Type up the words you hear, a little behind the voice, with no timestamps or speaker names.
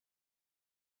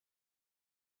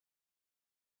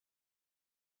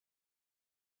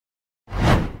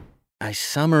A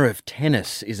summer of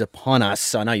tennis is upon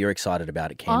us. I know you're excited about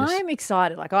it, Candice. I'm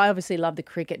excited. Like, I obviously love the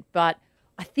cricket, but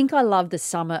I think I love the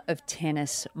summer of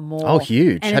tennis more. Oh,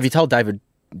 huge. And Have you told David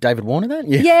Warner that?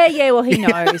 Yeah, well, he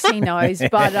knows.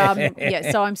 But,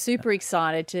 so I'm super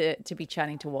excited to be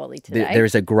chatting to Wally today. There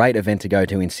is a great event to go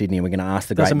to in Sydney, and we're going to ask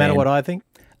the great Doesn't matter man. what I think.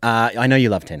 I know you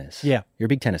love tennis. Yeah. You're a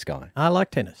big tennis guy. I like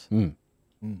tennis.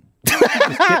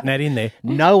 Just getting that in there.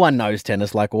 No one knows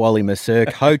tennis like Wally Mercer,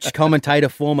 coach, commentator,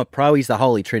 former pro. He's the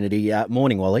Holy Trinity.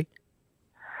 Morning, Wally.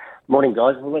 Morning,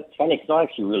 guys. Well, it's funny because I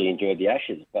actually really enjoyed the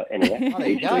Ashes. But anyway, there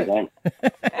you go.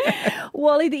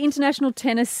 Wally, the international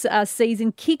tennis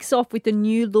season kicks off with the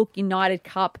new look United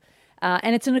Cup.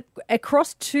 And it's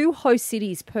across two host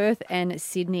cities, Perth and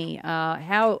Sydney.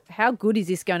 How good is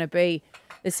this going to be?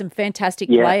 There's some fantastic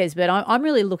players, but I'm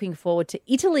really looking forward to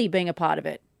Italy being a part of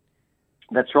it.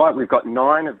 That's right. We've got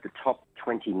 9 of the top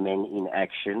 20 men in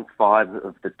action, 5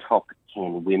 of the top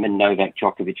 10 women. Novak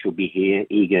Djokovic will be here,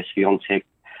 Iga Swiatek,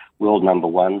 world number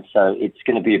 1. So it's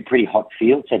going to be a pretty hot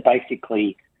field. So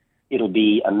basically, it'll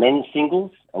be a men's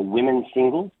singles, a women's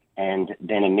singles, and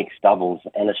then a mixed doubles.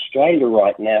 And Australia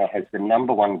right now has the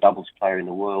number 1 doubles player in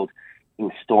the world in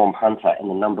Storm Hunter and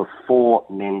the number 4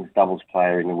 men's doubles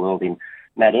player in the world in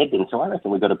Matt Edmonds. So I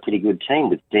reckon we've got a pretty good team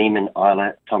with Demon,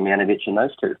 Isla, Tomljanovic and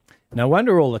those two. No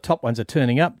wonder all the top ones are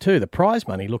turning up too. The prize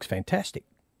money looks fantastic.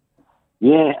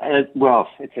 Yeah, well,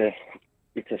 it's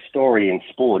a story in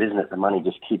sport, isn't it? The money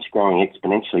just keeps growing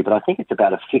exponentially. But I think it's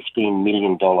about a $15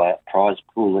 million prize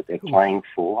pool that they're playing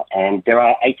for. And there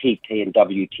are ATP and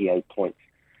WTA points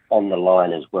on the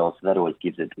line as well. So that always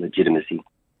gives it legitimacy.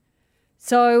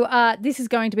 So this is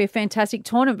going to be a fantastic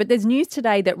tournament. But there's news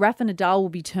today that Rafa Nadal will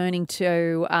be turning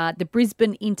to the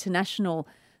Brisbane International.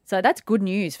 So that's good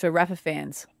news for Rafa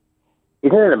fans.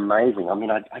 Isn't it amazing? I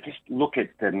mean, I just look at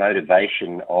the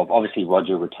motivation of, obviously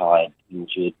Roger retired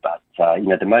injured, but,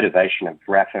 the motivation of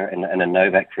Rafa and a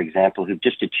Novak, for example, who've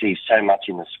just achieved so much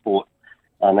in the sport.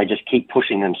 They just keep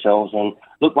pushing themselves. And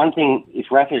look, one thing, if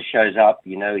Rafa shows up,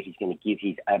 he's going to give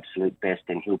his absolute best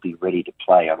and he'll be ready to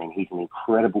play. I mean, he's an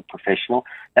incredible professional.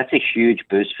 That's a huge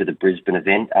boost for the Brisbane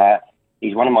event.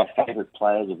 He's one of my favourite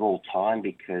players of all time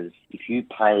because if you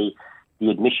pay the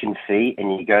admission fee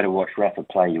and you go to watch Rafa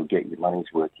play, you'll get your money's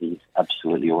worth. He's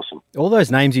absolutely awesome. All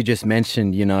those names you just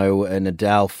mentioned,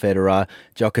 Nadal, Federer,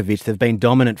 Djokovic, they've been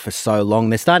dominant for so long.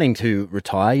 They're starting to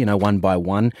retire, one by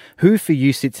one. Who for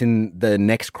you sits in the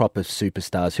next crop of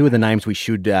superstars? Who are the names we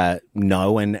should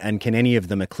know and can any of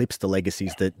them eclipse the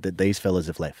legacies that these fellas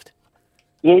have left?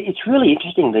 Yeah, it's really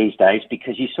interesting these days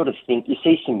because you sort of think, you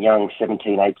see some young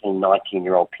 17, 18,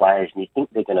 19-year-old players and you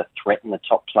think they're going to threaten the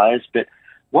top players, but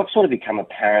what's sort of become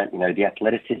apparent, the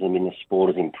athleticism in the sport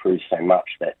has improved so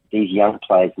much that these young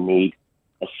players need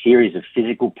a series of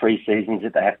physical pre-seasons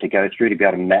that they have to go through to be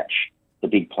able to match the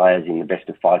big players in the best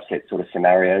of 5 set sort of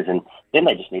scenarios. And then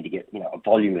they just need to get, a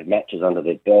volume of matches under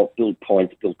their belt, build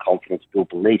points, build confidence, build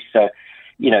belief. So,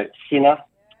 Sinner,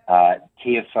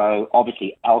 Tiafoe,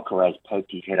 obviously Alcaraz poked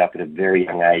his head up at a very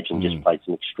young age and just played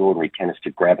some extraordinary tennis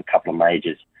to grab a couple of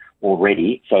majors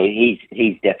already. So he's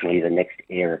definitely the next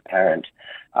heir apparent.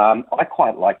 I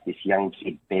quite like this young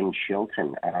kid, Ben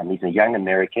Shelton. He's a young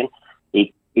American.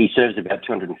 He serves about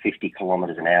 250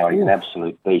 kilometres an hour. He's an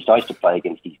absolute beast. I used to play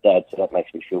against his dad, so that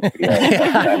makes me feel pretty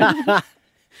old.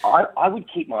 I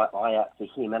would keep my eye out for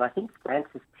him. And I think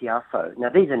Francis Tiafoe. Now,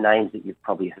 these are names that you've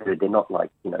probably heard. They're not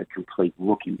like, complete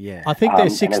rookies. Yeah. I think they're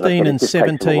 16 and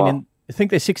 17. I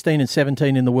think they're 16 and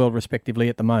 17 in the world, respectively,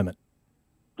 at the moment.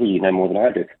 You know more than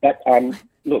I do. But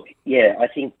look, yeah, I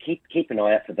think keep an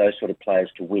eye out for those sort of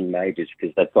players to win majors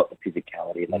because they've got the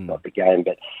physicality and they've got the game.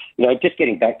 But, just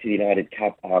getting back to the United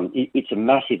Cup, it's a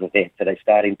massive event. So they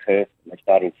start in Perth, and they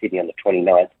start in Sydney on the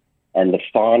 29th, and the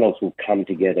finals will come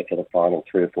together for the final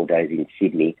 3 or 4 days in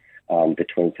Sydney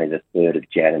between, say, the 3rd of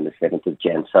Jan and the 7th of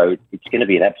Jan. So it's going to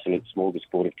be an absolute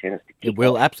smorgasbord of tennis. It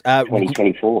will.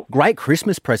 2024. Great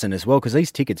Christmas present as well because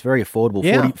these tickets very affordable.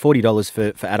 Yeah.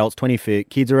 $40 for adults, $20 for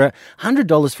kids, or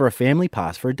 $100 for a family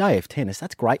pass for a day of tennis.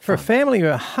 That's great For fun. a family,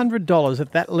 $100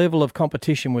 at that level of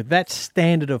competition with that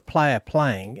standard of player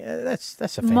playing, that's a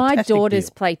fantastic My daughters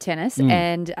deal. play tennis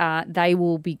and they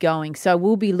will be going. So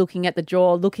we'll be looking at the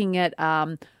draw, looking at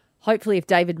hopefully if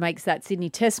David makes that Sydney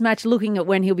Test match, looking at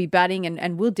when he'll be batting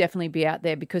and we'll definitely be out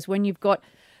there because when you've got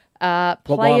players...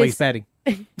 While he's batting.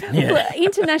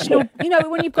 International,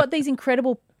 when you've got these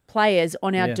incredible players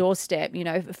on our doorstep,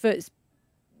 for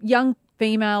young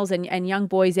females and young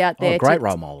boys out there. Great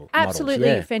role models. Absolutely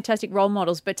Yeah. fantastic role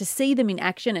models. But to see them in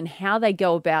action and how they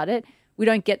go about it we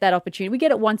don't get that opportunity. We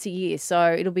get it once a year,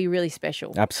 so it'll be really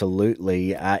special.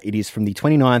 Absolutely. It is from the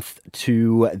 29th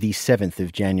to the 7th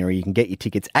of January. You can get your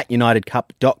tickets at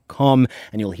unitedcup.com,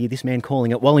 and you'll hear this man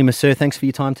calling it. Wally Masur, thanks for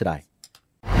your time today.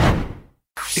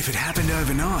 If it happened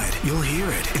overnight, you'll hear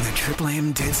it in the Triple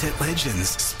M Dead Set Legends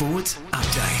Sports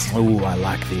Update. Oh, I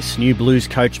like this. New Blues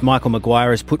coach Michael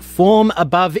Maguire has put form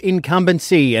above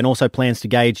incumbency and also plans to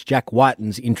gauge Jack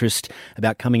Whiten's interest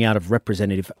about coming out of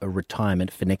representative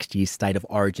retirement for next year's State of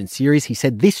Origin series. He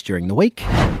said this during the week.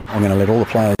 I'm going to let all the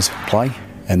players play.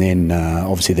 And then,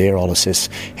 obviously, there I'll assess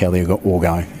how they're all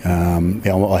going.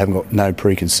 I haven't got no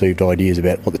preconceived ideas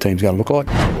about what the team's going to look like.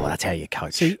 Well, that's how you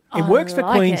coach. See, it works for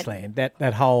like Queensland,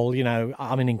 that whole,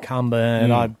 I'm an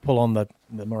incumbent, I pull on the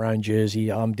maroon jersey,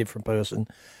 I'm a different person.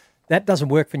 That doesn't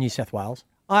work for New South Wales.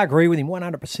 I agree with him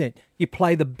 100%. You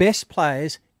play the best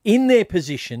players in their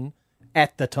position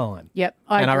at the time. Yep,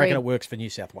 I agree. I reckon it works for New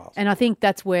South Wales. And I think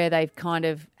that's where they've kind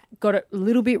of got it a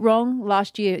little bit wrong.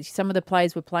 Last year, some of the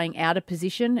players were playing out of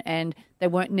position and they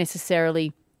weren't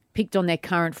necessarily picked on their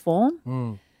current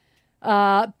form.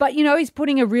 But, he's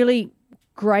putting a really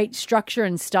great structure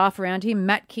and staff around him.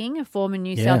 Matt King, a former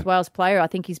New South Wales player, I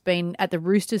think he's been at the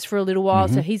Roosters for a little while,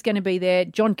 so he's going to be there.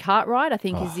 John Cartwright, I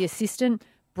think, is the assistant.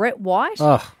 Brett White.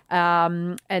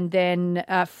 And then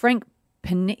Frank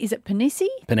is it Panisi?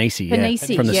 Panisi,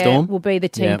 Panisi, from the Storm. Will be the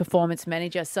team performance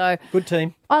manager. So good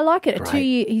team. I like it. Great. 2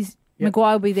 year.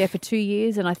 Maguire will be there for 2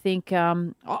 years, and I think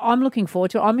I'm looking forward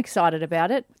to it. I'm excited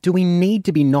about it. Do we need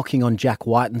to be knocking on Jack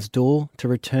Whiten's door to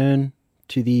return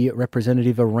to the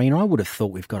representative arena? I would have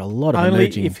thought we've got a lot of Only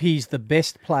emerging. if he's the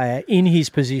best player in his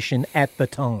position at the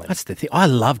time. That's the thing. I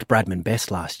loved Bradman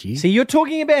Best last year. See, you're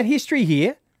talking about history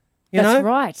here. That's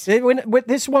right.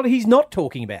 This is what he's not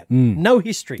talking about. No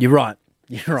history. You're right.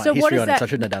 You're right. So History what is on that? it, so I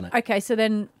shouldn't have done it. Okay, so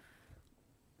then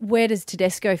where does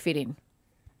Tedesco fit in?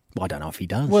 Well, I don't know if he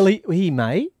does. Well, he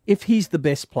may, if he's the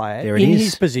best player There it in is.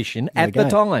 his position There at we the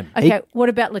go. time. Okay, what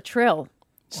about Latrell?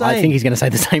 I think he's going to say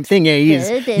the same thing. Yeah, he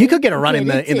is. You could get a run in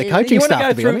the coaching You want to staff, go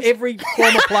to be through honest. every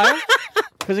former player?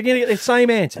 Because they're going to get the same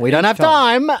answer. We don't each have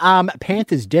time.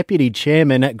 Panthers Deputy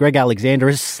Chairman Greg Alexander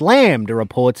has slammed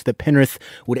reports that Penrith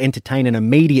would entertain an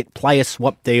immediate player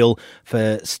swap deal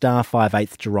for star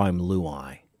 5/8 Jerome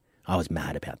Luai. I was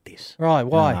mad about this. Right,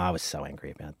 why? I was so angry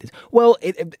about this. Well,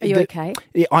 Are you okay?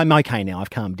 Yeah, I'm okay now.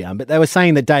 I've calmed down. But they were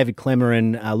saying that David Klemmer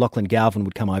and Lachlan Galvin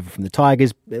would come over from the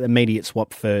Tigers, immediate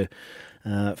swap for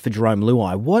Jerome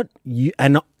Luai.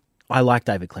 And I like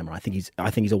David Klemmer. I think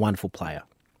he's a wonderful player.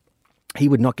 He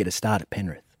would not get a start at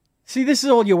Penrith. See, this is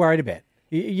all you're worried about.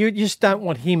 You just don't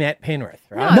want him at Penrith,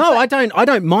 right? No, I don't. I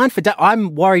don't mind for.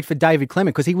 I'm worried for David Klemmer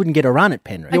because he wouldn't get a run at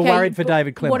Penrith. You're Okay, worried for but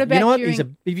David Clement. what about you know what? during- Have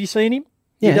you seen him?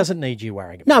 Yeah. He doesn't need you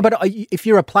worrying about No, him. but if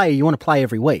you're a player, you want to play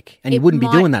every week, and you wouldn't be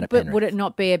doing that at But Penrith. would it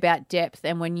not be about depth?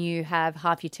 And when you have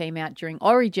half your team out during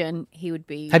Origin, he would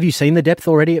be. Have you seen the depth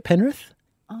already at Penrith?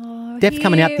 Depth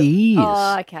coming out the ears.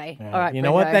 Oh, okay. All right. You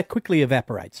know what? Brendo. That quickly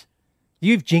evaporates.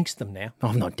 You've jinxed them now.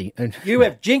 I'm not. You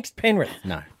have jinxed Penrith.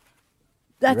 No.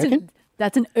 That's reckon?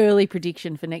 that's an early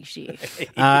prediction for next year.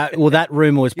 Well, that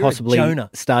rumour was You're a possibly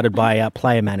Jonah. started by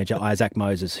player manager Isaac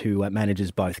Moses, who manages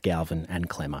both Galvin and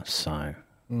Klemmer. So I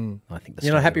think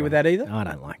You're not happy with that either? I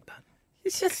don't like that.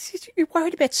 It's just, you're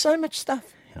worried about so much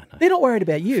stuff. They're not worried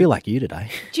about you. I feel like you today.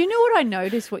 Do you know what I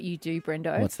notice what you do,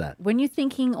 Brendo? What's that? When you're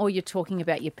thinking or you're talking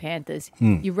about your Panthers,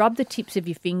 you rub the tips of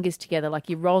your fingers together like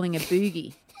you're rolling a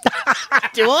boogie.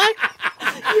 Do I?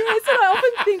 Yes, and I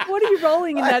often think, what are you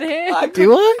rolling in that hand?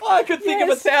 Do I? I could think of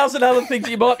 1,000 other things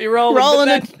you might be rolling.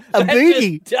 Rolling but a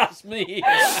boogie. Just me.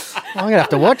 I'm going to have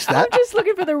to watch that. I'm just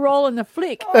looking for the roll and the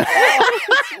flick. I'm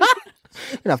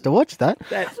going to have to watch that.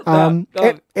 No,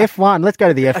 F1. Let's go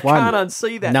to the F1. I can't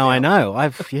unsee that. No, now. I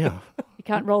know. You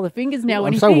can't roll the fingers now when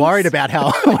I'm he so thinks. worried about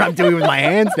what I'm doing with my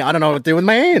hands now. I don't know what to do with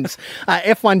my hands.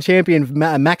 F1 champion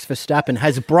Max Verstappen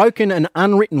has broken an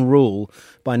unwritten rule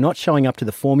by not showing up to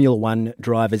the Formula One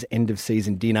drivers'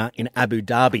 end-of-season dinner in Abu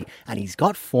Dhabi. And he's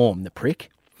got form, the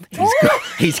prick.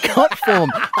 He's got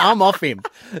form. I'm off him.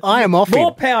 I am off More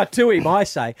him. power to him, I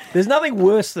say. There's nothing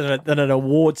worse than an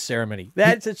awards ceremony.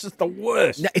 It's just the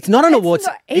worst. No, it's not an awards.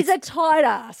 He's a tight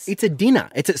ass. It's a dinner.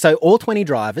 So all 20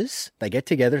 drivers, they get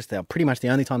together. It's pretty much the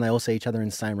only time they all see each other in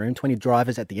the same room. 20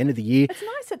 drivers at the end of the year. It's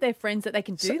nice that they're friends that they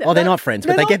can do that. Oh, they're not friends,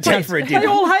 but They're they not get down friends. for a dinner. They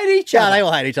all hate each Yeah, other. they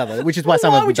all hate each other, which is why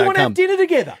some Why of them would you don't want to have come. dinner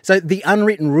together? So the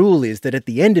unwritten rule is that at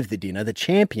the end of the dinner, the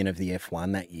champion of the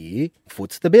F1 that year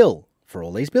foots the bill for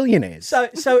all these billionaires. So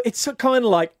it's kind of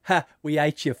like, we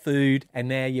ate your food and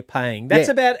now you're paying. That's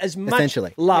about as much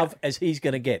love as he's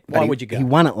going to get. Why would you go? He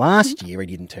won it last year. He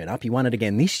didn't turn up. He won it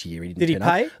again this year. He didn't Did turn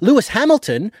he pay? up. Lewis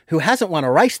Hamilton, who hasn't won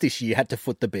a race this year, had to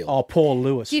foot the bill. Oh, poor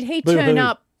Lewis. Did he Boo-hoo. turn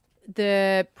up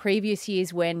the previous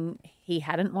years when he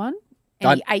hadn't won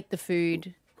and he ate the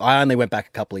food? I only went back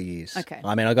a couple of years. Okay.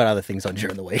 I mean, I got other things on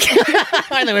during the week.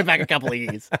 I only went back a couple of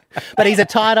years. But he's a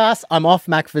tight ass. I'm off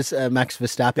Max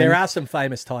Verstappen. There are some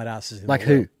famous tight asses in Like the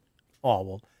world. who? Oh,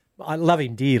 well, I love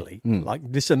him dearly. Like,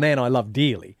 this is a man I love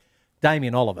dearly.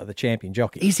 Damien Oliver, the champion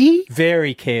jockey. Is he?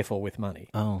 Very careful with money.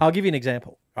 Oh. I'll give you an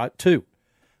example, right? 2.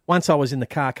 Once I was in the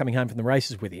car coming home from the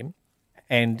races with him,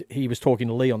 and he was talking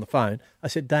to Lee on the phone. I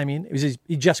said, Damien,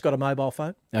 he just got a mobile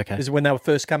phone. Okay. This is when they were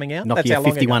first coming out. Nokia That's how long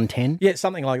ago. 5110? Yeah,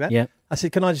 something like that. Yeah. I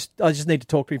said, I just need to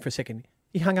talk to him for a second.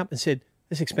 He hung up and said,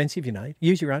 it's expensive,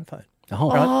 use your own phone. Oh.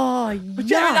 Right?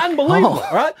 Unbelievable,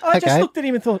 right? I just Okay. looked at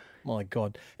him and thought, my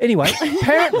God. Anyway,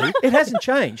 apparently it hasn't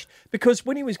changed because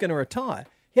when he was going to retire,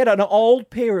 he had an old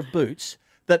pair of boots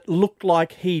that looked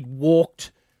like he'd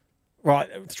walked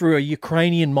through a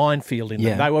Ukrainian minefield in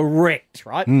them. Yeah. They were wrecked,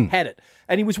 right? Had it.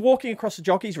 And he was walking across the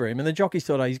jockey's room and the jockeys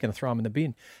thought, he's going to throw them in the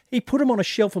bin. He put them on a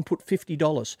shelf and put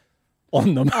 $50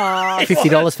 on them.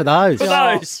 $50 for those. For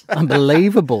those.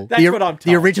 Unbelievable. That's what I'm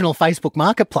The told. original Facebook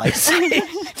marketplace.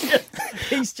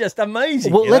 He's just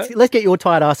amazing. Well, you let's know? get your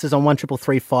tight asses on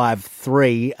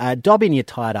 133353. Dob in your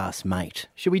tight ass, mate.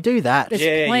 Should we do that?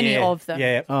 There's plenty of them.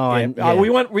 Yeah. Oh, yeah. and- yeah. We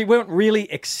weren't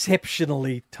really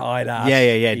exceptionally tied up.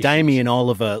 Yeah. Damien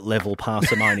Oliver level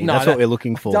parsimony. That's what we're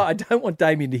looking for. I don't want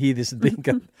Damien to hear this and think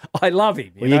I love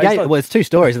him. Well, it's 2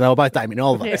 stories and they were both Damien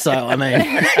Oliver. So, I mean,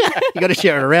 you got to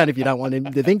share it around if you don't want him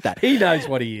to think that. He knows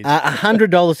what he is.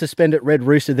 $100 to spend at Red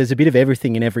Rooster. There's a bit of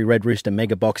everything in every Red Rooster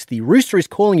mega box. The Rooster is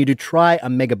calling you to try a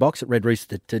mega box at Red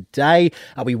Rooster today.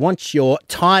 We want your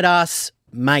tight ass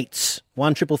mates.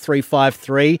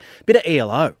 133353. Bit of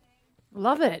ELO.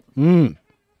 Love it.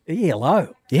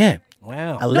 ELO. Yeah.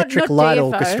 Wow. Electric not Light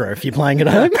DFO. Orchestra if you're playing at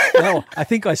home. Well, I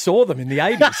think I saw them in the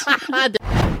 80s.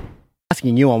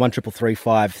 Asking you on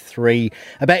 133353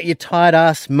 about your tight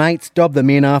ass mates. Dob them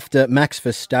in after Max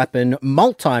Verstappen,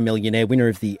 multi-millionaire winner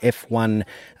of the F1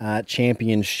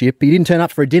 championship. He didn't turn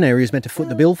up for a dinner he was meant to foot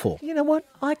the bill for. You know what?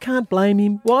 I can't blame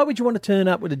him. Why would you want to turn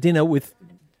up with a dinner with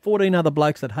 14 other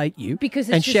blokes that hate you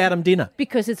and shout them dinner?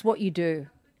 Because it's what you do.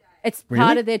 It's Really?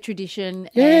 part of their tradition.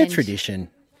 Yeah, and tradition.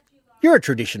 You're a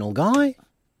traditional guy.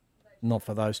 Not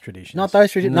for those traditions. Not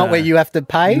those traditions. Not where you have to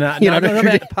pay. No, You're not a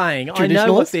about paying. I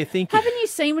know what traditionalist? they're thinking. Haven't you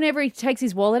seen whenever he takes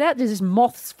his wallet out, there's just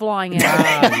moths flying out?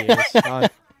 Yes.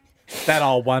 That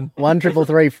old one.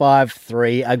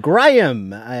 133353.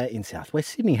 Graham in Southwest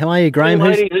Sydney. How are you, Graham?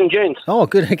 Ladies and gents. Oh,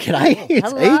 good. G'day. It's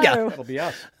Hello. Eager. That'll be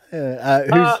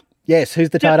us. Who's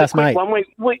the tight ass Just a mate? quick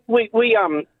one. We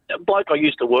a bloke I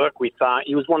used to work with,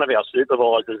 he was one of our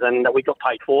supervisors, and we got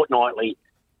paid fortnightly,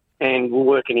 and we're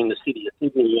working in the city of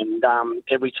Sydney, and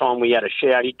every time we had a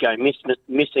shout, he'd go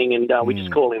missing, and we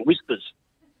just call him Whispers,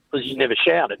 because he never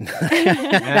shouted. Like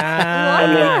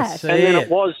and that. then it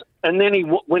was, and then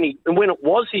when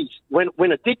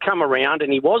it did come around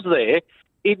and he was there,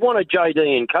 he'd want a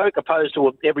JD and Coke opposed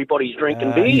to everybody's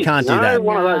drinking beer. you can't do that.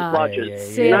 One of those No. bludgers.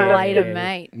 See you later,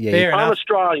 mate. Yeah, Fair enough.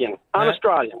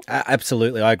 Un-Australian.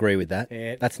 absolutely. I agree with that.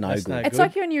 Yeah, that's no that's good. no It's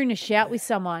like when you're in a shout with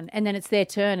someone and then it's their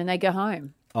turn and they go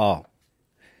home. Oh.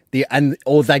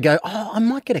 Or they go, I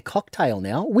might get a cocktail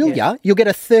now. Will ya? You'll get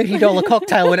a $30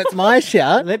 cocktail when it's my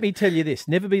shout. Let me tell you this.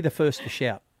 Never be the first to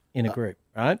shout in a group,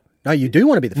 right? No, you do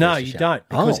want to be the first No, to you shout. don't,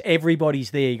 because Oh. everybody's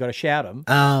there. You got to shout them.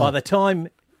 Oh. By the time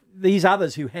these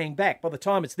others who hang back, by the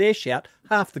time it's their shout,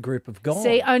 half the group have gone.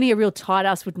 See, only a real tight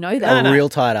ass would know that. A real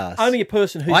tight ass. Only a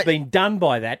person who's I- been done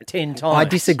by that 10 times. I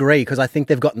disagree because I think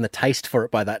they've gotten the taste for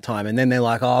it by that time, and then they're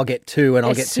like, "Oh, I'll get 2 and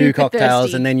I'll They're get 2 super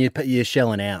cocktails," thirsty. and then you're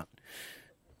shelling out.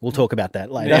 We'll talk about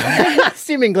that later.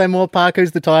 Sim in Glenmore Park,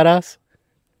 who's the tight ass?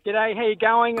 G'day, how you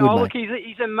going? Good, Look, mate.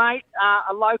 he's a mate,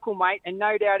 a local mate, and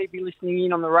no doubt he'll be listening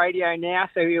in on the radio now,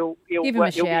 so he'll Give him a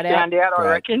be shout out. found out, I Great.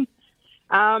 reckon.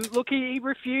 Look, he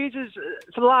refuses,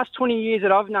 for the last 20 years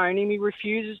that I've known him, he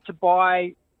refuses to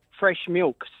buy fresh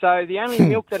milk. So the only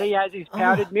milk that he has is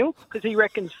powdered milk, because he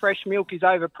reckons fresh milk is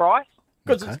overpriced.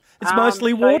 Because it's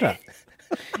mostly so- water.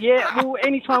 Yeah, well,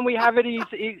 anytime we have it,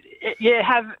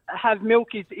 have milk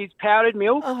is powdered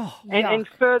milk, and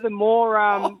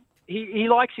furthermore, he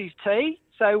likes his tea.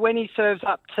 So when he serves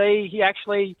up tea, he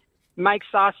actually makes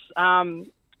us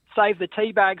save the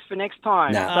tea bags for next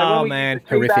time. No. So Oh, when we man. use the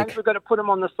tea Horrific. bags, we've got to put them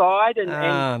on the side,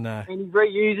 and No. he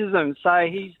reuses them. So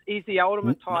he's the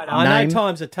ultimate tight I Name? know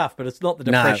times are tough, but it's not the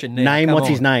No. depression now. Name, Come what's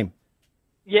his on. name?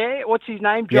 Yeah, what's his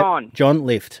name? Yep. John. John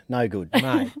Lift. No good. Mate,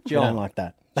 I John. don't like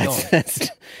that. That's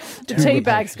The tea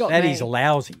bag's got That me. is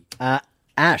lousy.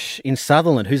 Ash in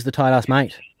Sutherland. Who's the tight ass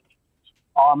mate?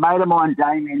 Oh, a mate of mine,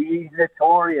 Damien, he's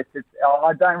notorious.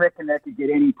 I don't reckon they could get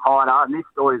any tighter, and this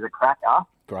story's a cracker.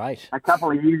 Great. A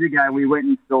couple of years ago, we went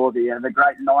and saw the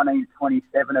great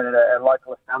 1927 at a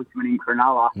local establishment in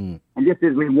Cronulla. And just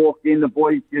as we walked in, the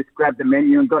boys just grabbed the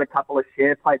menu and got a couple of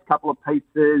share plates, a couple of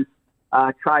pizzas,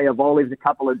 a tray of olives, a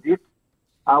couple of dips.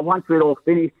 Once we'd all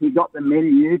finished, he got the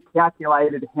menu,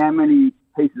 calculated how many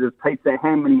pieces of pizza,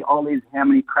 how many olives, how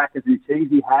many crackers and cheese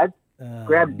he had,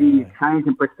 grabbed the change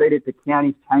and proceeded to count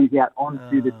his change out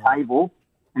onto the table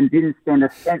and didn't spend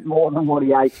a cent more than what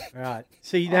he ate. Right.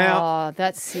 See, now, Oh,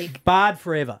 that's sick. barred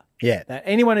forever. Yeah.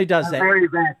 Anyone who does that. Very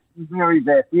best. Very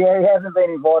best. Yeah, he hasn't been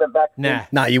invited back. Nah.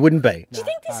 No, you wouldn't be. Do you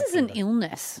think this is an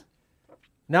illness?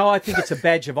 No, I think it's a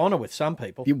badge of honour with some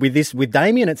people. With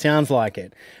Damien, it sounds like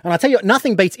it. And I tell you what,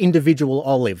 nothing beats individual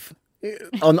olive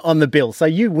on the bill. So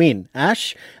you win,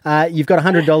 Ash. You've got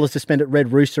 $100 to spend at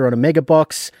Red Rooster on a mega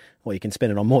box. Well, you can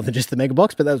spend it on more than just the mega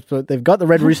box, but they've got the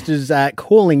Red Roosters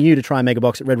calling you to try a mega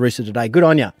box at Red Rooster today. Good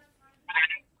on you.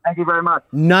 Thank you very much.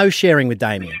 No sharing with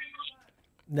Damien.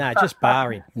 No, just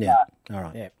barring. Yeah. All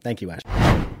right. Yeah. Thank you, Ash.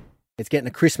 It's getting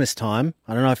to Christmas time.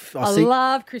 I don't know if I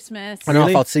love Christmas. I don't know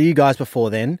if I'll see you guys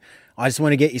before then. I just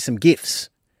want to get you some gifts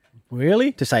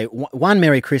Really? to say one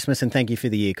Merry Christmas and thank you for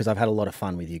the year because I've had a lot of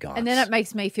fun with you guys. And then it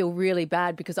makes me feel really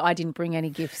bad because I didn't bring any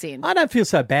gifts in. I don't feel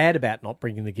so bad about not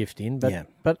bringing the gift in, but Yeah.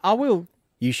 but I will.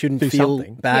 You shouldn't do feel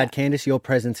something. bad, Candice. Your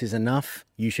presence is enough.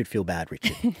 You should feel bad,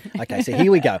 Richard. Okay, so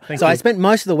here we go. So I spent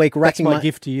most of the week racking my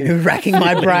gift to you. racking my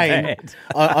Feeling brain bad.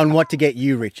 on what to get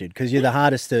you, Richard, because you're the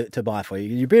hardest to buy for you.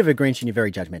 You're a bit of a Grinch and you're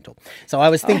very judgmental. So I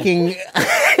was thinking,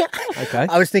 Okay.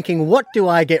 I was thinking, what do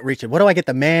I get Richard? What do I get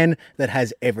the man that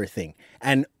has everything?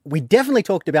 And we definitely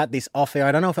talked about this off air.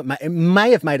 I don't know if it may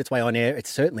have made its way on air. It's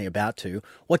certainly about to.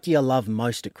 What do you love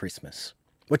most at Christmas?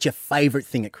 What's your favourite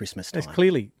thing at Christmas time? There's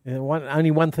clearly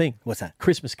only one thing. What's that?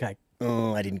 Christmas cake.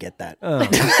 Oh, I didn't get that. Oh.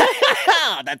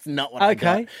 That's not what I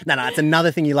Okay. got. No, it's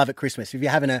another thing you love at Christmas. If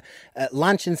you're having a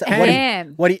lunch and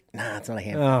Ham. What do you? Nah, it's not a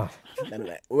ham. Oh.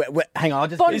 Hang on, I'll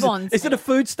just. Bonbons. Is it a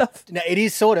food stuff? No, it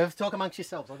is sort of. Talk amongst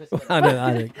yourselves. I'll just. I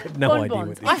don't no idea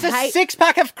Bonbons. what this is. It's a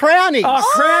 6-pack of Crownies.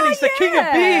 Oh, Crownies, the king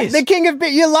of beers. The king of beer.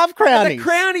 You love Crownies. The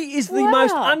Crownie is the Wow.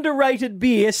 most underrated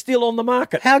beer still on the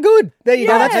market. How good. There you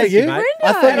go. That's for Yes, you. mate.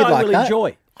 I thought That you'd I like will that.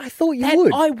 enjoy. I thought you That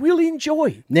would. I will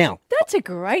enjoy. Now, That's a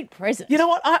great present. You know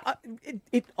what?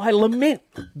 I lament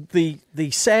the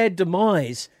sad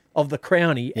demise of the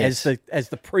Crownie Yes. as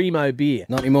the primo beer.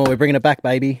 not anymore. We're bringing it back,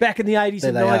 baby. Back in the 80s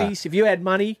and There they are. 90s, if you had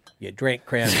money, you drank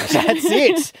Crownies. That's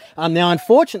it. Now,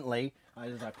 unfortunately,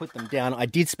 as I put them down, I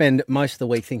did spend most of the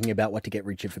week thinking about what to get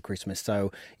Richard for Christmas.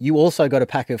 So you also got a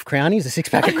pack of Crownies, a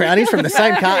 6-pack of Crownies from the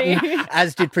same carton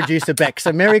as did producer Beck.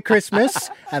 So Merry Christmas,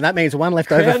 and that means one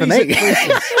left over for Crownies me. at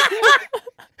Christmas.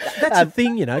 That's the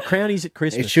thing, Crownies at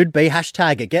Christmas. It should be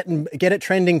hashtag it. Get it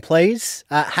trending, please.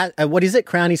 What is it?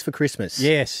 Crownies for Christmas.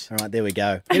 Yes. All right, there we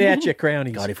go. Get out your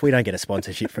Crownies. God, if we don't get a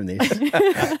sponsorship from this.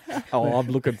 Oh, I'm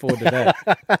looking forward to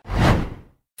that.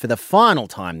 For the final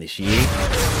time this year,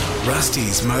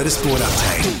 Rusty's Motorsport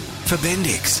Update. For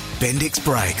Bendix. Bendix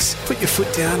Brakes. Put your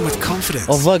foot down with confidence.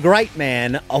 the great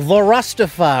man, the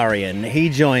Rustafarian, he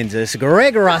joins us.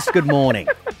 Greg Rust, good morning.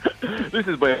 This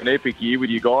has been an epic year with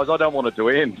you guys. I don't want it to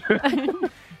end.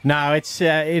 No,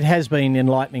 it has been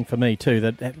enlightening for me too.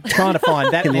 That trying to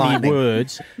find that many Enlightening.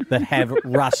 words that have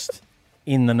rust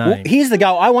in the name. Well, here's the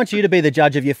go. I want you to be the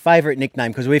judge of your favourite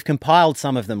nickname because we've compiled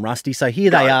some of them, Rusty. So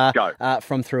here they are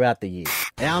from throughout the year.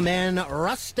 Our man,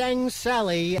 Rustang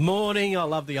Sally. Morning. I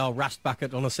love the old rust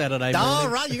bucket on a Saturday morning. Oh,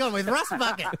 right, you got with Rust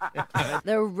Bucket.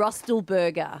 The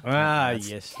Rustelburger. Ah,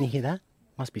 yes. Can you hear that?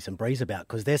 Must be some breeze about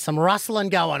because there's some rustling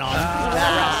going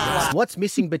on. What's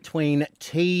missing between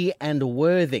T and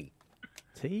Worthy?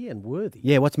 Tea and worthy.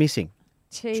 Yeah, what's missing?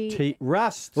 Tea.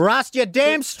 Rust. Rust, you're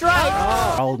damn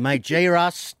straight. Old mate G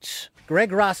Rust.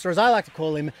 Greg Rust, or as I like to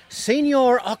call him,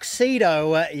 Senor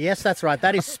Oxido. Yes, that's right.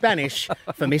 That is Spanish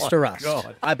for Mr. Rust.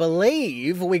 God. I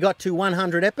believe we got to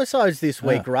 100 episodes this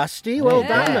week, Rusty. Well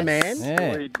done, my man.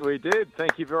 Yeah. We did.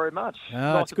 Thank you very much.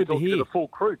 Oh, it's good to talk hear. to the full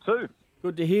crew too.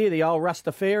 Good to hear the old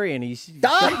Rustafarian. He's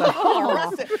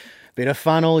Bit of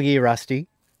fun all year, Rusty.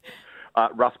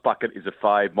 Rust Bucket is a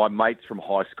fave. My mates from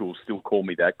high school still call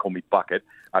me that, call me Bucket.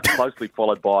 closely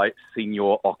followed by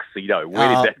Senor Oxido. Where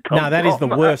did that come No, that from? is the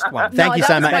worst one. Thank you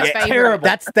so much. That's Yeah, terrible.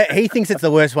 He thinks it's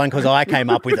the worst one because I came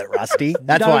up with it, Rusty.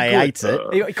 That's why he hates it.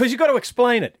 Because you've got to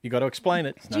explain it. You've got to explain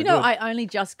it. It's Do you no know, good. I only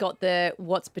just got the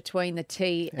what's between the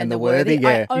T and the the worthy. worthy,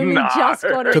 yeah. I only just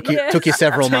got it. Took you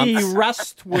several months.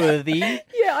 Rustworthy.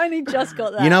 Yeah, I only just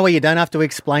got that. You know where you don't have to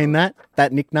explain that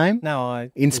nickname? No,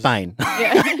 In Spain.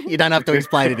 You don't have to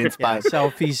explain it in Spain. So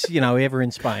if he's, ever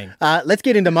in Spain. Let's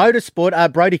get into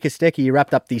motorsport. Brody Kostecki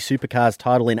wrapped up the Supercars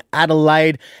title in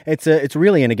Adelaide. It's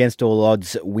really an against all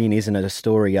odds win, isn't it? A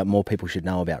story more people should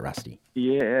know about, Rusty.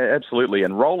 Yeah, absolutely.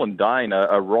 And Roland Dane,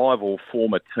 a rival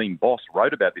former team boss,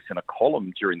 wrote about this in a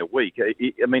column during the week.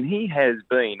 He has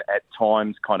been at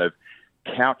times kind of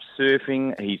couch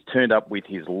surfing. He's turned up with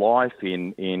his life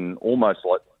in almost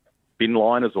like bin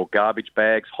liners or garbage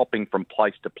bags, hopping from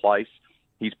place to place.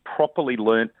 He's properly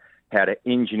learnt how to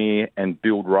engineer and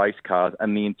build race cars,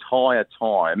 and the entire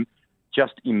time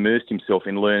just immersed himself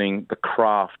in learning the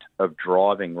craft of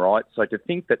driving, right? So to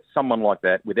think that someone like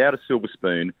that, without a silver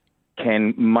spoon,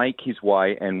 can make his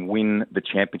way and win the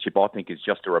championship, I think is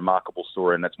just a remarkable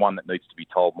story, and that's one that needs to be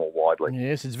told more widely.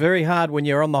 Yes, it's very hard when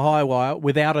you're on the high wire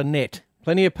without a net.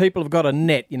 Plenty of people have got a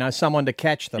net, someone to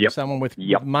catch them, someone with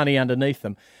money underneath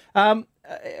them.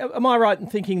 Am I right in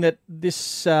thinking that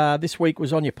this week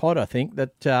was on your pod, I think,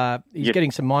 that he's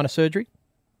getting some minor surgery?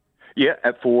 Yeah,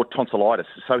 for tonsillitis.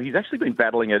 So he's actually been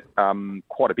battling it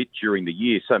quite a bit during the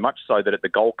year, so much so that at the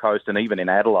Gold Coast and even in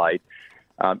Adelaide,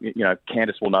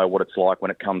 Candice will know what it's like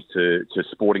when it comes to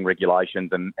sporting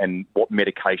regulations and what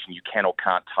medication you can or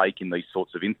can't take in these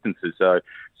sorts of instances.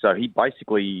 So he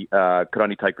basically could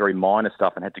only take very minor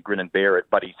stuff and had to grin and bear it,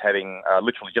 but he's having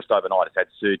literally just overnight has had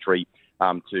surgery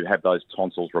to have those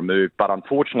tonsils removed. But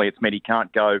unfortunately, it's meant he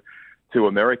can't go to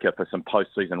America for some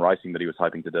post-season racing that he was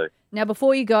hoping to do. Now,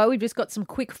 before you go, we've just got some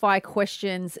quick fire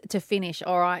questions to finish.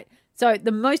 All right. So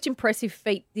the most impressive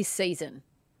feat this season?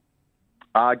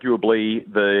 Arguably,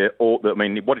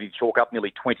 what did he chalk up?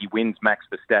 Nearly 20 wins, Max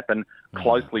Verstappen,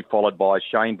 closely followed by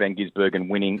Shane Van Gisbergen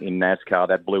winning in NASCAR.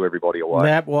 That blew everybody away.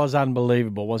 That was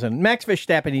unbelievable, wasn't it? Max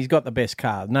Verstappen, he's got the best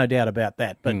car, no doubt about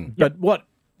that. But what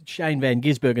Shane Van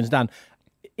Gisbergen's done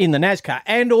in the NASCAR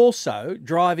and also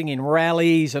driving in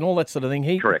rallies and all that sort of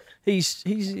thing, correct. He's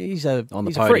On the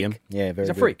he's podium. A freak. Yeah, very He's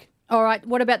a good. freak. All right.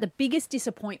 What about the biggest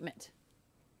disappointment?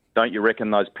 Don't you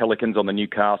reckon those Pelicans on the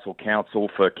Newcastle Council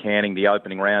for canning the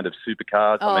opening round of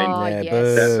Supercars?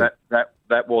 Yes.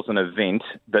 That was an event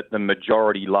that the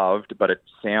majority loved, but it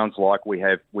sounds like we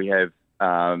have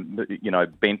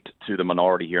bent to the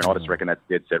minority here, and I just reckon that's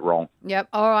dead set wrong. Yep.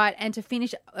 All right. And to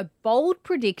finish, a bold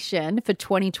prediction for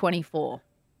 2024.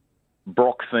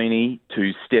 Brock Feeney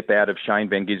to step out of Shane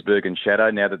Van Gisbergen's shadow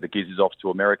now that the Giz is off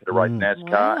to America to race NASCAR,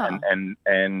 Wow.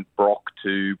 and Brock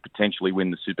to potentially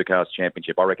win the Supercars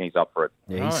Championship. I reckon he's up for it.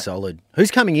 Yeah, he's solid. Who's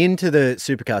coming into the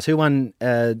Supercars? Who won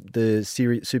the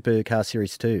Supercar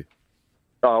Series 2?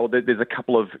 Oh, there's a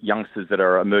couple of youngsters that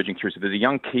are emerging through. So there's a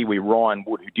young Kiwi, Ryan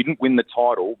Wood, who didn't win the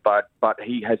title, but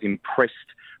he has impressed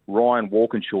Ryan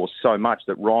Walkinshaw so much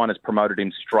that Ryan has promoted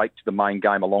him straight to the main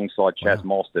game alongside Chaz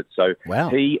Mostert. So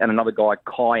he and another guy,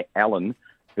 Kai Allen,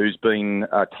 who's been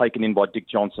taken in by Dick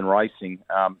Johnson Racing,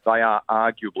 they are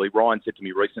arguably, Ryan said to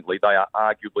me recently, they are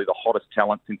arguably the hottest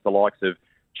talent since the likes of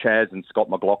Chaz and Scott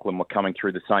McLaughlin were coming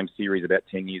through the same series about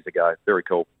 10 years ago. Very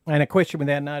cool. And a question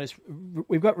without notice.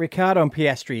 We've got Ricciardo and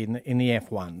Piastri in the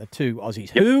F1, the two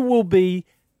Aussies. Yep. Who will be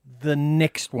the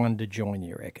next one to join,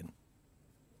 you reckon?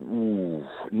 Ooh,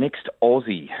 next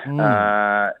Aussie.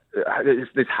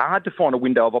 It's hard to find a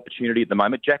window of opportunity at the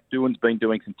moment. Jack Doohan's been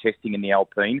doing some testing in the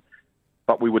Alpine,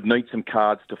 but we would need some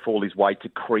cards to fall his way to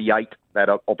create that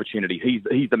opportunity.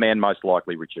 He's the man most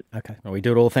likely, Richard. Okay. Well, we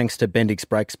do it all thanks to Bendix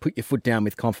Brakes. Put your foot down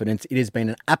with confidence. It has been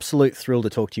an absolute thrill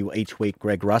to talk to you each week,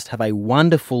 Greg Rust. Have a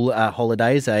wonderful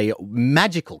holidays, a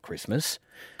magical Christmas.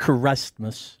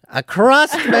 Christmas. A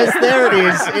Christmas, there it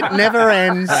is. It never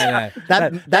ends.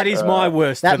 That is my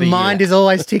worst. That mind is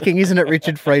always ticking, isn't it,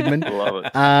 Richard Friedman? Love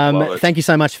it. Love it. Thank you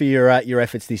so much for your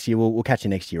efforts this year. We'll catch you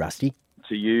next year, Rusty.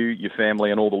 To you, your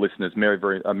family, and all the listeners,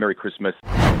 Merry Christmas.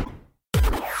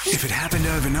 If it happened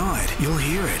overnight, you'll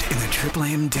hear it in the Triple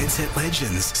M Dead Set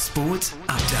Legends Sports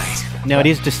Update. Now, it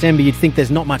is December. You'd think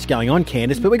there's not much going on,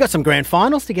 Candice, but we've got some grand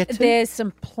finals to get to. There's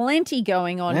some plenty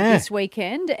going on this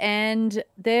weekend, and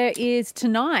there is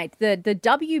tonight the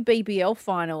WBBL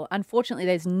final. Unfortunately,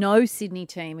 there's no Sydney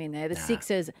team in there. The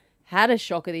Sixers had a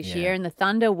shocker this year, and the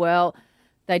Thunder, well,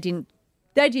 they did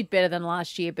better than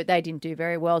last year, but they didn't do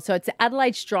very well. So it's the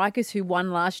Adelaide Strikers who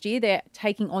won last year. They're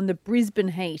taking on the Brisbane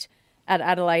Heat at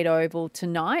Adelaide Oval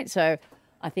tonight. So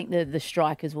I think the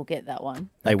strikers will get that one.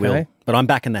 They will. But I'm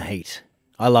back in the heat.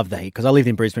 I love the heat because I lived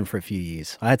in Brisbane for a few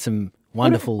years. I had some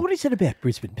wonderful... What is it about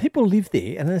Brisbane? People live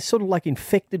there and they're sort of like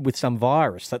infected with some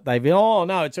virus that they've... Oh,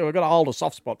 no, we've got to hold a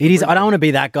soft spot. It is. I don't want to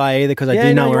be that guy either because I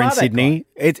do know we're in that Sydney.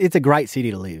 It's a great city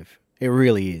to live. It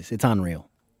really is. It's unreal.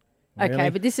 Okay, Really?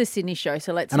 but this is a Sydney show,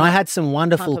 so let's... And I had some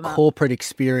wonderful pump 'em up. corporate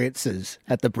experiences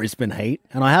at the Brisbane Heat,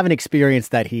 and I haven't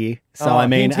experienced that here. So, I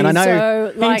mean, hint, and I hint.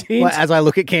 know So, like, well, as I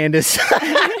look at Candice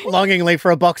longingly for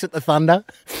a box at the Thunder.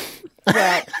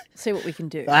 well, see what we can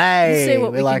do. Hey, see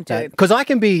what we we like can that. do. Because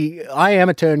I am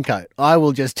a turncoat. I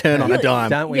will just turn on a dime.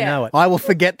 Don't we Yeah. know it? I will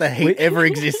forget the Heat ever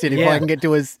existed if Yeah. I can get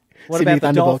to a What Sydney about the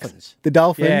Thunder box. Dolphins? The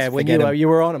Dolphins? Yeah, when forget 'em. you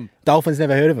were on them. Dolphins,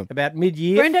 never heard of them. About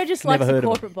mid-year. Brendo just never likes heard a of 'em.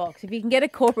 corporate box. If you can get a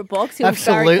corporate box, he'll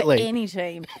Absolutely. go for any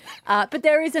team. But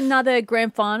there is another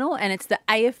grand final, and it's the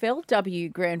AFLW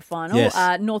grand final.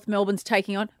 Yes. North Melbourne's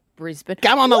taking on Brisbane.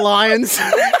 Come on, the Lions.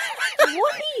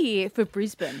 What a year for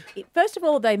Brisbane. First of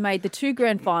all, they made the two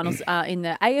grand finals in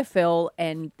the AFL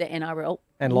and the NRL.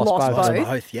 And lost both. Lost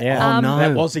both, yeah. Yeah. Oh, no.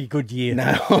 That was a good year.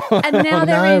 No. And now Oh,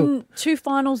 they're no. in two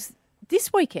finals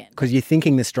this weekend. Because you're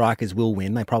thinking the Strikers will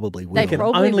win. They probably will. They Can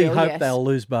probably only will, hope yes. they'll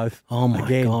lose both. Oh, my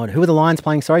again. God. Who are the Lions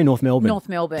playing? Sorry, North Melbourne. North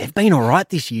Melbourne. They've been all right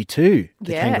this year too,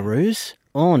 the Yeah. Kangaroos.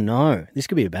 Oh, no. This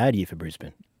could be a bad year for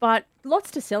Brisbane. But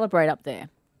lots to celebrate up there.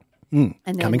 And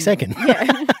then- Coming second.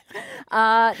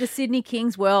 Yeah. The Sydney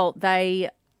Kings, well, they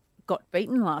got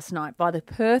beaten last night by the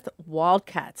Perth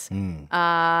Wildcats,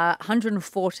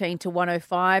 114 to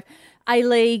 105.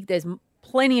 A-League, there's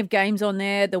plenty of games on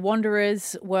there. The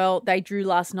Wanderers, well, they drew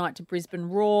last night to Brisbane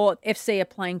Roar. FC are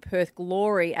playing Perth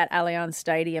Glory at Allianz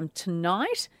Stadium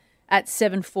tonight at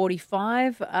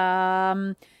 7:45.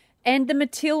 And the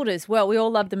Matildas, well, we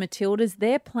all love the Matildas.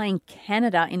 They're playing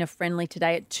Canada in a friendly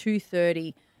today at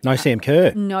 2:30. No Sam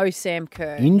Kerr. No Sam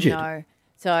Kerr. Injured. No.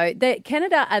 So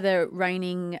Canada are the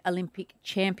reigning Olympic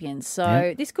champions. So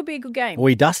Yeah. this could be a good game.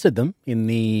 We dusted them in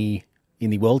the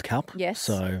World Cup. Yes.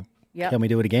 So Yep. can we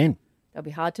do it again? They'll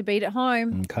be hard to beat at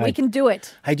home. Okay. We can do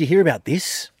it. Hey, did you hear about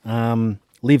this?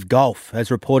 Liv Golf has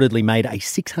reportedly made a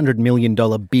 $600 million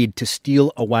bid to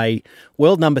steal away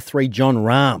world number 3 John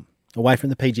Rahm away from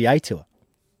the PGA Tour.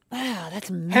 Wow, that's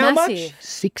massive. How much?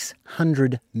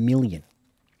 $600 million.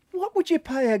 What would you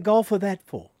pay a golfer that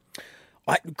for?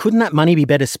 Couldn't that money be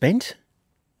better spent?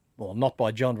 Well, not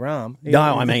by John Rahm. No,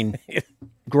 I mean,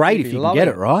 great He'd if be you can get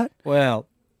loving it, right? Well,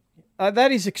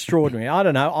 that is extraordinary. I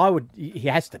don't know. He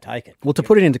has to take it. Well, to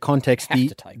put it into context, Have the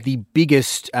to take it. the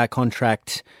biggest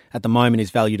contract at the moment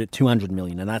is valued at $200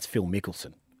 million, and that's Phil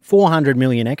Mickelson. $400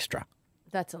 million extra.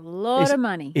 That's a lot of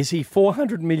money. Is he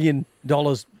 $400 million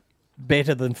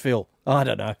better than Phil? I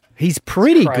don't know. He's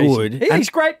pretty Crazy. good. He's And-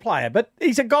 a great player, but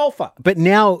he's a golfer. but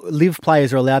now live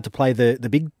players are allowed to play the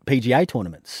big PGA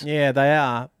tournaments. Yeah, they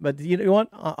are. But you know what?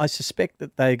 I suspect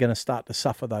that they're going to start to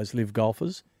suffer, those live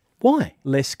golfers. Why?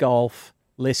 Less golf,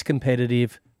 less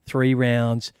competitive, 3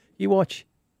 rounds. You watch,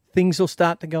 things will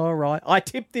start to go all right. I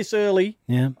tipped this early.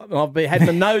 Yeah. I've had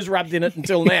my nose rubbed in it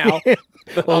until now.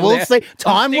 But Well, I'm we'll now- see. I'm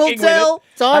Time will sticking with tell. it.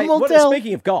 Time will tell.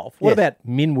 Speaking of golf, what Yes. about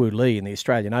Minwoo Lee in the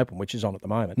Australian Open, which is on at the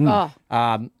moment?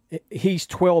 Oh, He's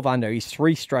 12 under. He's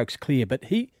 3 strokes clear, but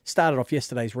he started off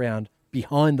yesterday's round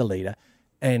behind the leader,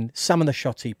 and some of the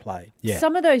shots he played, Yeah.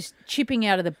 some of those chipping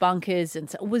out of the bunkers and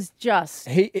so, was just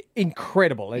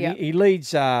incredible. And Yeah. he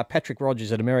leads Patrick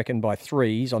Rogers at American by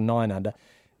 3. He's on 9 under.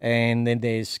 And then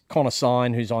there's Connor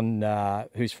Syne, who's a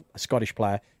Scottish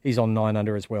player. He's on 9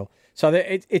 under as well. So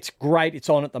it's great. It's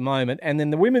on at the moment. And then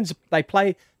the women's, they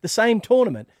play the same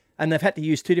tournament, and they've had to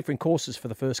use 2 different courses for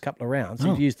the first couple of rounds.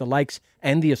 They've used the Lakes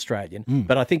and the Australian.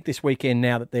 But I think this weekend,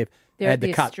 now that they've They're had at the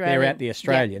the cut, they're Australian. at the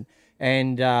Australian.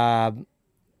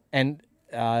 And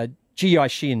Ji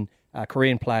Shin,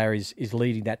 Korean player, is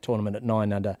leading that tournament at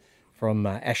 9 under from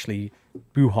Ashley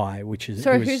Buhai, which is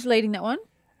sorry. Who's leading that one?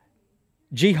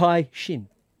 Ji Shin.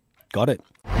 Got it.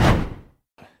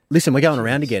 Listen, we're going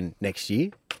around again next year,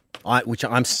 which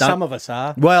I'm stunned. Some of us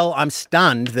are. Well, I'm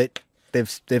stunned that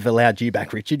they've allowed you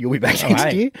back, Richard. You'll be back next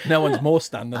Hey, year. no one's more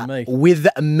stunned than me. With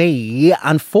me,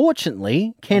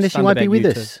 unfortunately, Candice, you stunned won't be about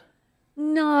with you us.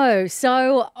 No.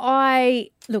 So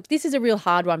look, this is a real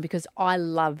hard one because I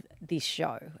love this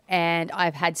show and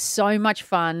I've had so much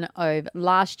fun over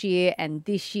last year and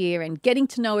this year and getting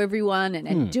to know everyone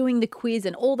and doing the quiz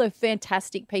and all the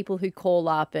fantastic people who call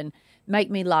up and make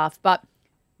me laugh. But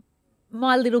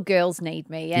my little girls need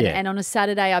me. And, Yeah. and on a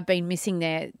Saturday, I've been missing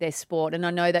their sport. And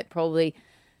I know that probably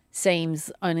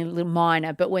seems only a little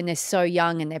minor, but when they're so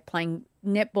young and they're playing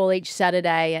netball each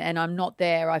Saturday and I'm not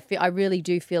there, I really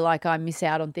do feel like I miss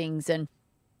out on things. And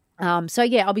So,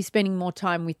 yeah, I'll be spending more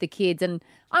time with the kids, and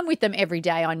I'm with them every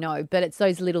day, I know, but it's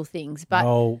those little things. But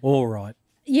Oh, all right.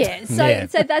 yeah,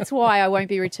 so that's why I won't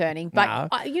be returning. But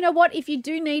No. you know what? If you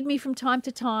do need me from time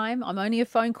to time, I'm only a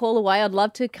phone call away. I'd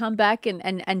love to come back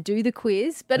and do the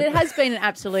quiz. But it has been an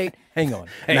absolute... Hang on.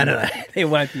 No. It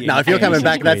won't be. No, if you're coming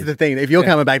back, that's the thing. If you're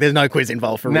coming back, there's no quiz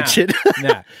involved for No, Richard.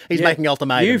 no. He's Yeah. making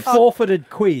ultimatums. You forfeited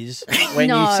quiz when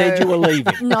you said you were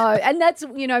leaving. No, and that's,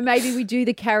 maybe we do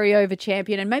the carryover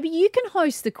champion and maybe you can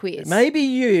host the quiz. Maybe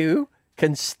you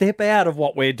can step out of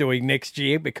what we're doing next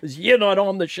year because you're not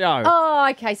on the show. Oh,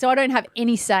 okay. So I don't have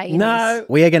any say in this.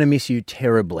 We are going to miss you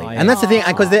terribly. I And that's the thing,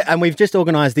 am. and we've just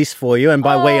organised this for you, and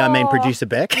by we, I mean producer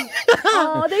Beck.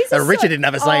 Oh, these are Richard didn't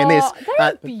have a say in this.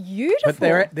 They're beautiful.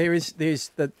 But there's the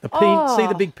see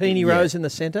the big peony rose in the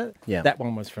centre? Yeah. That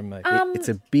one was from me. It's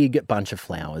a big bunch of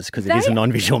flowers because it is a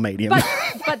non-visual medium.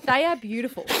 But they are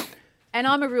beautiful. And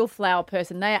I'm a real flower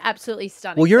person. They are absolutely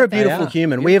stunning. Well, you're a So thank beautiful you.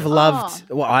 human. We have loved.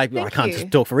 Well, I can't you.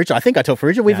 just talk for Richard. I think I talk for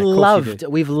Richard. We've of course you loved. do.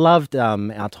 We've loved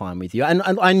our time with you, and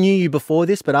I knew you before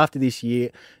this, but after this year,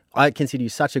 I consider you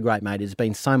such a great mate. It's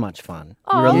been so much fun.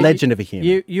 You're a legend of a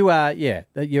human. You are, yeah.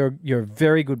 You're a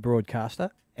very good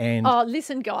broadcaster, and Oh,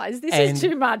 listen, guys, this is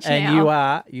too much and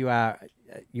now. you are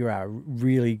a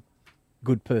really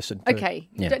good person. Too. Okay.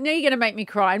 Yeah. Now you're going to make me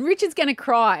cry, and Richard's going to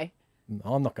cry.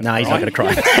 I'm not going. No, he's not going to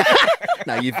cry.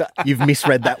 No, you've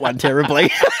misread that one terribly.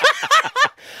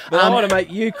 But I want to make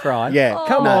you cry. Yeah,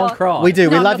 Come no, on, cry. We do. No,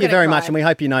 we I'm love not you gonna very cry. much, and we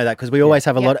hope you know that because we always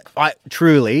have a lot. I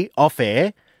truly off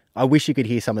air. I wish you could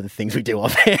hear some of the things we do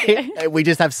off air. We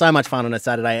just have so much fun on a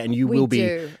Saturday, and you We will be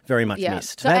do. very much Yeah.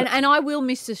 missed. So, and I will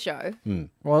miss the show.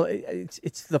 Well,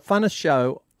 it's the funnest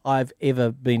show I've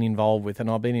ever been involved with, and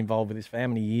I've been involved with this for how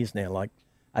many years now, like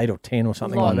 8 or 10 or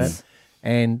something like Lots. that.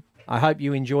 And I hope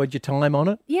you enjoyed your time on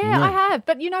it. Yeah, I have.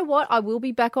 But you know what? I will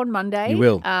be back on Monday. You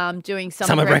will. Doing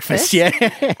Summer breakfast, yeah.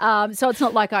 So it's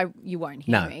not like you won't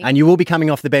hear No, me. and you will be coming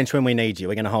off the bench when we need you.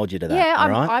 We're going to hold you to that. yeah, all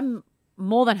right? I'm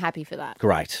more than happy for that.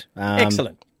 Great.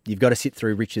 Excellent. You've got to sit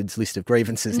through Richard's list of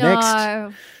grievances No.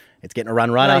 next. It's getting a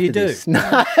run right No, after you do. this.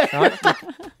 No. Right?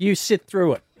 You sit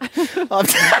through it. I've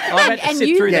had to And sit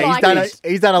you through Yeah, that.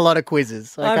 he's done a lot of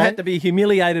quizzes. I've Okay? had to be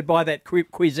humiliated by that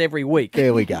quiz every week.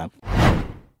 There we go.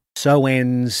 So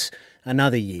ends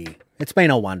another year. It's been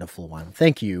a wonderful one.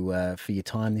 Thank you for your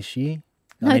time this year.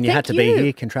 No, I mean, you had to thank you. be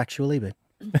here contractually,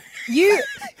 but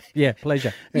Yeah,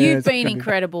 pleasure. You've been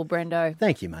incredible, Brendo.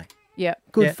 thank you, mate. Yeah.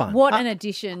 Good Yeah. fun. What an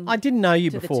addition. I didn't know you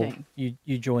to the before team.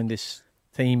 you joined this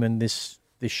team and this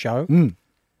show. Mm.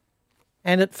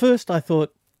 And at first I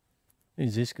thought,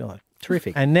 who's this guy?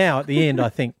 Terrific. And now at the end I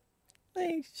think,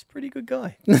 hey, he's a pretty good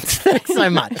guy. Thanks so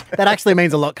much. That actually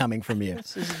means a lot coming from you.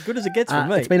 It's as good as it gets from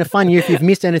me. It's been a fun year. If you've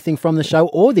missed anything from the show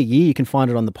or the year, you can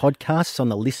find it on the podcasts, on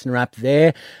the listener app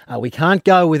there. We can't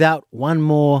go without one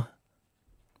more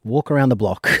walk around the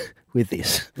block with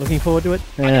this. Looking forward to it.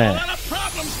 Yeah. lot of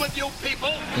problems with you people.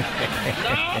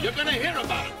 Now you're going to hear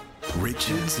about it.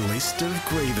 Richard's list of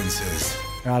grievances.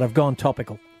 Right, I've gone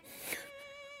topical.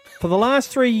 For the last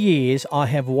 3 years, I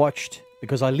have watched,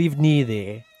 because I live near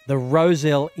there, the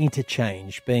Roselle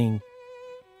interchange being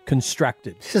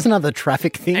constructed. This is another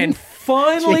traffic thing. And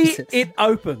finally, Jesus. it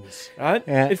opens, right?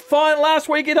 Yeah. Last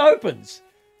week it opens.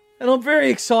 And I'm very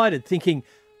excited, thinking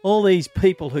all these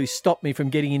people who stopped me from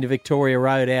getting into Victoria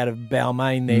Road out of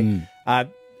Balmain there,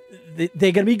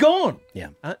 they're going to be gone. Yeah.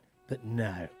 But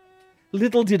no.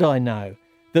 Little did I know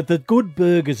that the good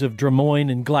burgers of Drummoyne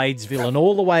and Gladesville and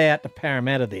all the way out to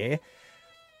Parramatta there,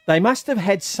 they must have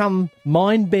had some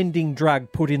mind-bending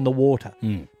drug put in the water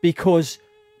because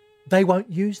they won't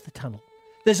use the tunnel.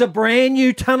 There's a brand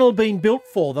new tunnel being built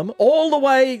for them all the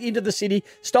way into the city,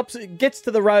 gets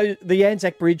to the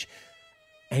Anzac Bridge,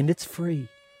 and it's free.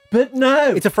 But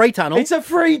no. It's a free tunnel. It's a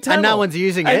free tunnel. And no one's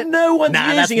using it. And no one's Nah,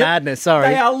 using that's it. madness, sorry.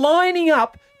 They are lining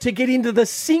up to get into the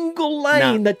single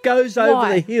lane that goes over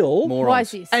Why? the hill. Why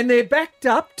is this? And they're backed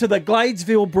up to the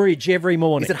Gladesville Bridge every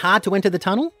morning. Is it hard to enter the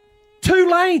tunnel? 2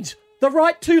 lanes. The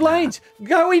right 2 lanes.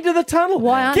 Go into the tunnel.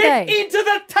 Why aren't Get they? into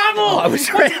the tunnel.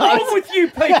 What's wrong with you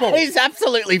people? He's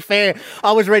absolutely fair.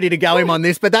 I was ready to go him on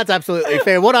this, but that's absolutely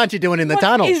fair. What aren't you doing in the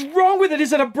tunnel? What is wrong with it?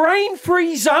 Is it a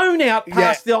brain-free zone out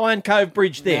past the Iron Cove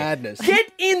Bridge there? Madness.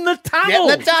 Get in the tunnel.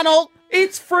 Get in the tunnel.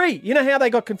 It's free. You know how they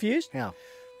got confused? How?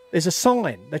 There's a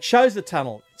sign that shows the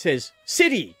tunnel. It says,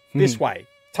 city, this way,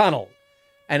 tunnel.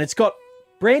 And it's got,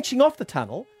 branching off the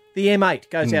tunnel, the M8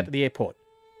 goes out to the airport.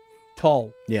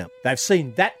 Toll. Yeah. They've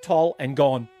seen that toll and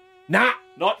gone, nah,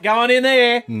 not going in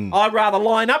there. I'd rather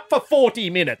line up for 40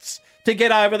 minutes to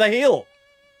get over the hill.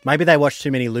 Maybe they watched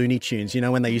too many Looney Tunes,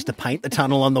 when they used to paint the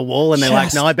tunnel on the wall and they're like,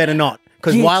 Just no, I better not.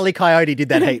 Because get- Wile E. Coyote did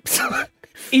that heaps.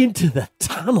 into the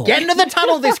tunnel. Get into the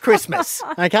tunnel this Christmas,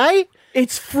 okay?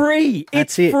 It's free.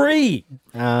 That's it's it. free.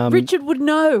 Richard would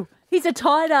know. He's a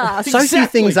tight ass. So few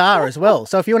things are as well.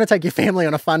 So if you want to take your family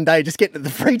on a fun day, just get into the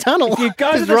free tunnel. If you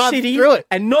go to Just the drive city through it.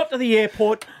 and not to the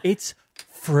airport, it's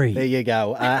free. There you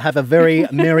go. Have a very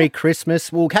Merry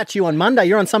Christmas. We'll catch you on Monday.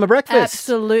 You're on Summer Breakfast.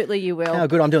 Absolutely, you will. How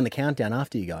good. I'm doing the countdown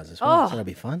after you guys as well. So that'll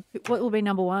be fun. What will be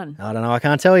number one? I don't know. I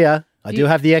can't tell you. I do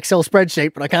have the Excel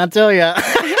spreadsheet, but I can't tell you.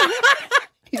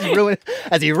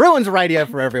 As he ruins radio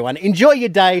for everyone. Enjoy your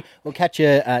day. We'll catch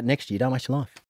you next year. Don't waste your life.